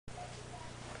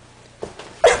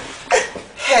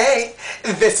Hey,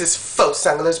 this is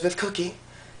Fosang Elizabeth Cookye,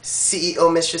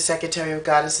 CEO, Mistress, Secretary of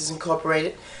Goddesses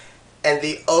Incorporated, and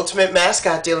the ultimate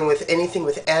mascot dealing with anything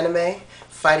with anime,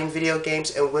 fighting video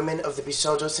games, and women of the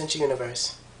Bishojo Senshi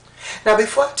universe. Now,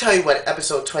 before I tell you what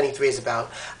episode 23 is about,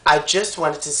 I just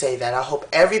wanted to say that I hope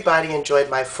everybody enjoyed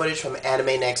my footage from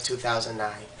Anime Next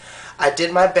 2009. I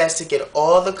did my best to get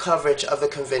all the coverage of the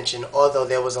convention, although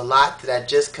there was a lot that I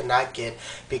just could not get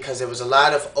because there was a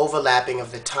lot of overlapping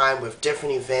of the time with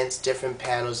different events, different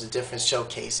panels, and different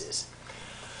showcases.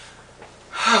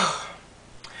 I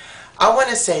want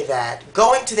to say that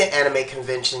going to the anime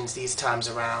conventions these times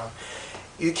around,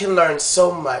 you can learn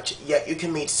so much, yet you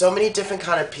can meet so many different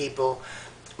kind of people,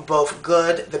 both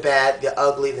good, the bad, the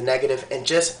ugly, the negative, and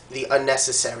just the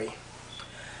unnecessary.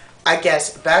 I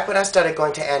guess back when I started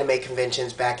going to anime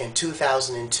conventions back in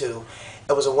 2002,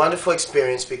 it was a wonderful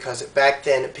experience because back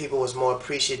then people was more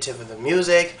appreciative of the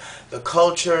music, the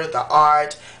culture, the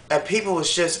art, and people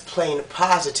was just plain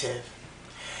positive.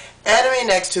 Anime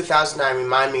Next 2009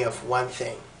 reminded me of one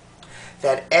thing,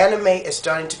 that anime is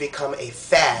starting to become a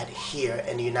fad here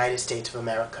in the United States of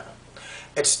America.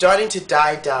 It's starting to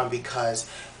die down because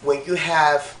when you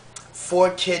have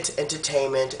 4Kids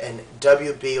Entertainment and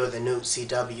WB, or the new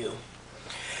CW,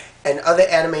 and other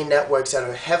anime networks that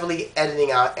are heavily editing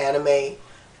out anime,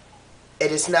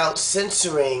 it is now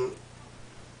censoring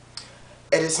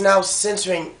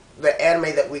the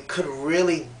anime that we could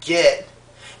really get.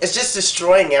 It's just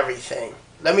destroying everything.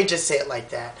 Let me just say it like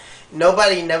that.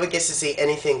 Nobody never gets to see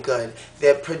anything good.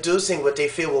 They're producing what they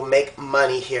feel will make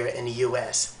money here in the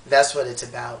US. That's what it's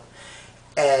about.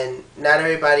 And not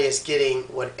everybody is getting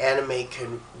what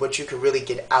you can really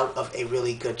get out of a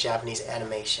really good Japanese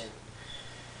animation.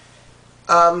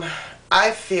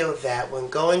 I feel that when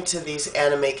going to these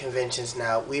anime conventions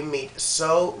now, we meet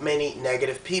so many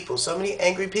negative people, so many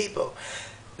angry people.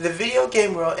 The video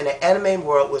game world and the anime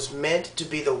world was meant to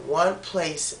be the one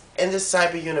place in the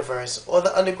cyber universe or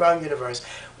the underground universe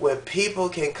where people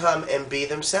can come and be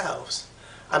themselves.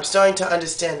 I'm starting to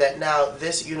understand that now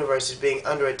this universe is being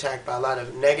under attack by a lot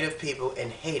of negative people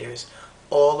and haters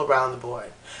all around the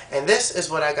board. And this is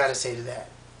what I gotta say to that.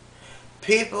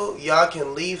 People, y'all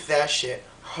can leave that shit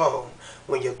home.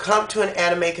 When you come to an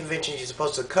anime convention, you're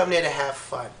supposed to come there to have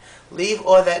fun. Leave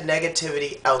all that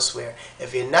negativity elsewhere.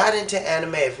 If you're not into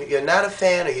anime, if you're not a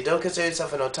fan, or you don't consider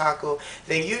yourself an otaku,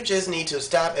 then you just need to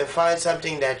stop and find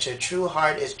something that your true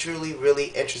heart is truly, really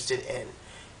interested in.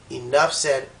 Enough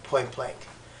said, point blank.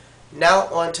 Now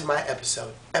on to my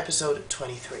episode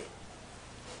 23.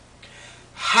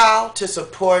 How to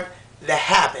support the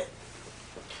habit.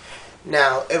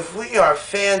 Now, if we are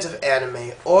fans of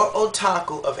anime or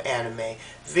otaku of anime,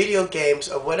 video games,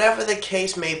 or whatever the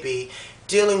case may be,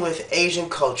 dealing with Asian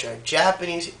culture,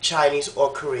 Japanese, Chinese,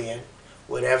 or Korean,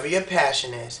 whatever your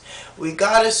passion is, we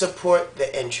gotta support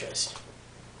the interest.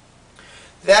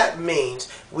 That means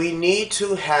we need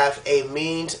to have a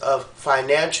means of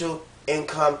financial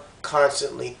income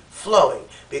constantly flowing,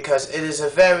 because it is a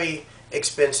very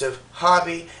expensive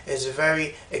hobby, it is a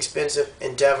very expensive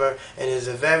endeavor, and it is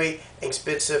a very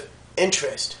expensive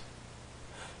interest.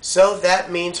 So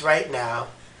that means right now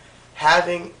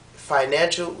having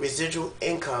financial residual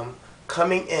income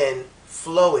coming in,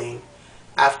 flowing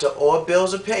after all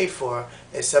bills are paid for,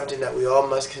 is something that we all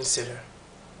must consider.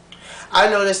 I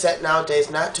notice that nowadays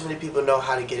not too many people know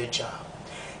how to get a job.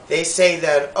 They say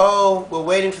that, oh, we're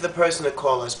waiting for the person to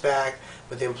call us back,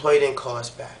 but the employee didn't call us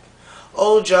back.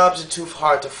 Old jobs are too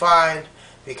hard to find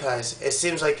because it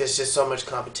seems like there's just so much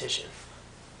competition.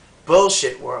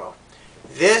 Bullshit world.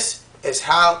 This is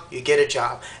how you get a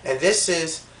job. And this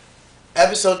is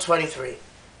episode 23.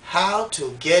 How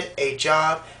to get a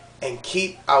job and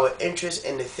keep our interest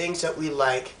in the things that we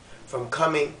like from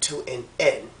coming to an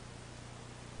end.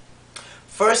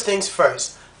 First things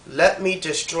first. Let me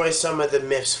destroy some of the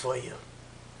myths for you.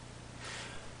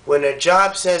 When a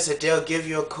job says that they'll give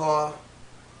you a call,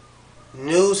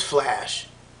 newsflash,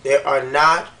 they are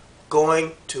not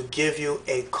going to give you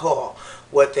a call.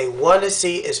 What they want to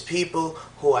see is people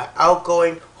who are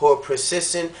outgoing, who are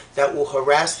persistent, that will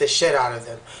harass the shit out of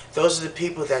them. Those are the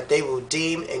people that they will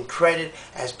deem and credit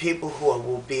as people who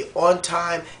will be on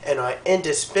time and are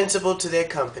indispensable to their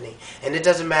company. And it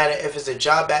doesn't matter if it's a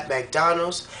job at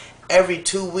McDonald's. Every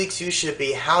 2 weeks you should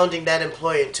be hounding that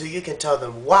employer until you can tell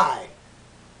them why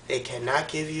they cannot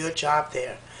give you a job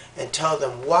there, and tell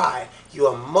them why you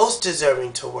are most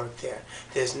deserving to work there.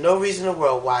 There's no reason in the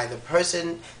world why the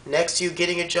person next to you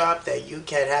getting a job that you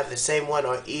can't have the same one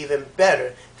or even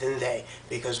better than they,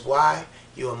 because why?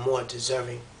 You are more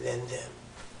deserving than them.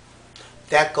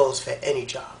 That goes for any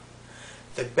job.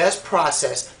 the best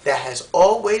process that has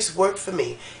always worked for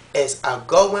me is I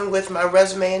go in with my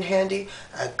resume in handy,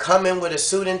 I come in with a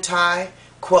suit and tie,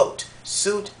 quote,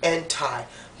 suit and tie,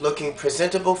 looking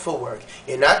presentable for work.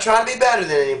 You're not trying to be better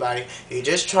than anybody, you're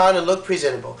just trying to look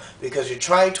presentable because you're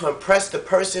trying to impress the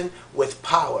person with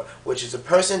power, which is the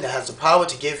person that has the power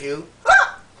to give you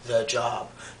the job.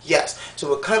 Yes, so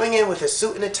we're coming in with a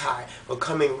suit and a tie. We're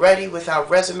coming ready with our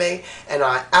resume, and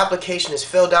our application is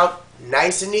filled out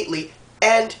nice and neatly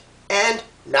and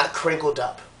not crinkled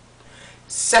up.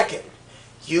 Second,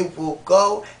 you will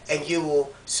go and you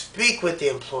will speak with the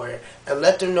employer and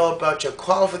let them know about your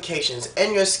qualifications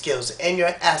and your skills and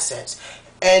your assets.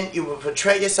 And you will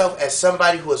portray yourself as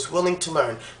somebody who is willing to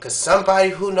learn, because somebody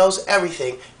who knows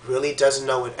everything really doesn't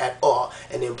know it at all.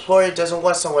 And the employer doesn't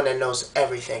want someone that knows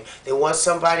everything. They want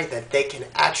somebody that they can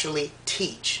actually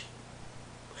teach.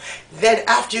 Then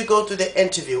after you go through the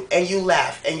interview and you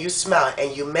laugh and you smile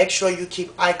and you make sure you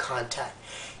keep eye contact,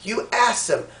 you ask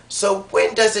them, so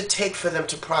when does it take for them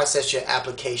to process your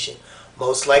application?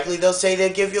 Most likely they'll say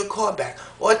they'll give you a call back,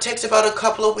 or it takes about a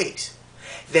couple of weeks.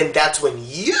 Then that's when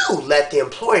you let the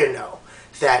employer know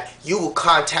that you will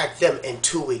contact them in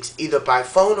 2 weeks, either by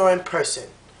phone or in person.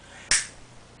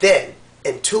 Then,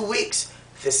 in 2 weeks,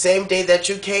 the same day that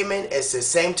you came in is the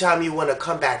same time you want to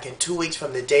come back, in 2 weeks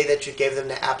from the day that you gave them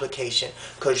the application,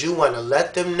 because you want to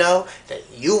let them know that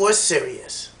you are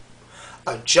serious.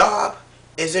 A job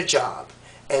is a job,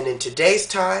 and in today's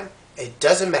time, it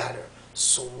doesn't matter.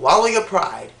 Swallow your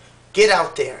pride. Get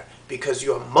out there, because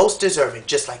you are most deserving,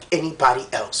 just like anybody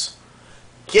else.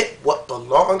 Get what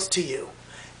belongs to you,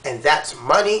 and that's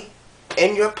money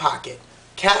in your pocket.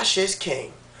 Cash is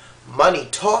king. Money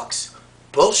talks,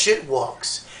 bullshit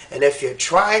walks. And if you're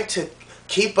trying to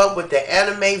keep up with the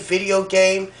anime, video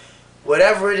game,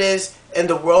 whatever it is in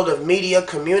the world of media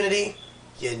community,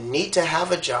 you need to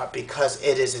have a job, because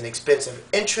it is an expensive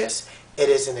interest, it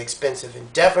is an expensive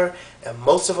endeavor, and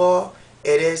most of all,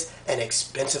 it is an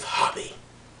expensive hobby.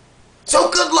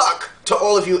 So good luck to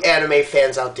all of you anime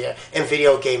fans out there, and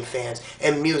video game fans,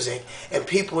 and music, and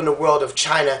people in the world of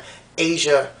China,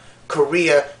 Asia,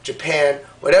 Korea, Japan,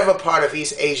 whatever part of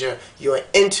East Asia you're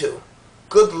into.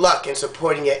 Good luck in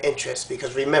supporting your interests,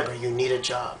 because remember, you need a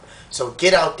job. So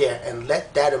get out there and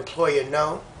let that employer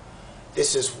know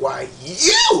this is why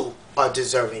you are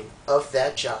deserving of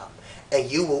that job. And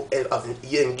you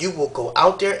will go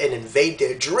out there and invade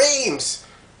their dreams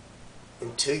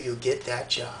until you get that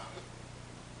job.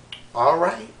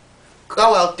 Alright?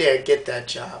 Go out there and get that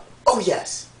job. Oh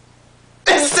yes.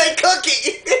 And say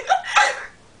Cookie!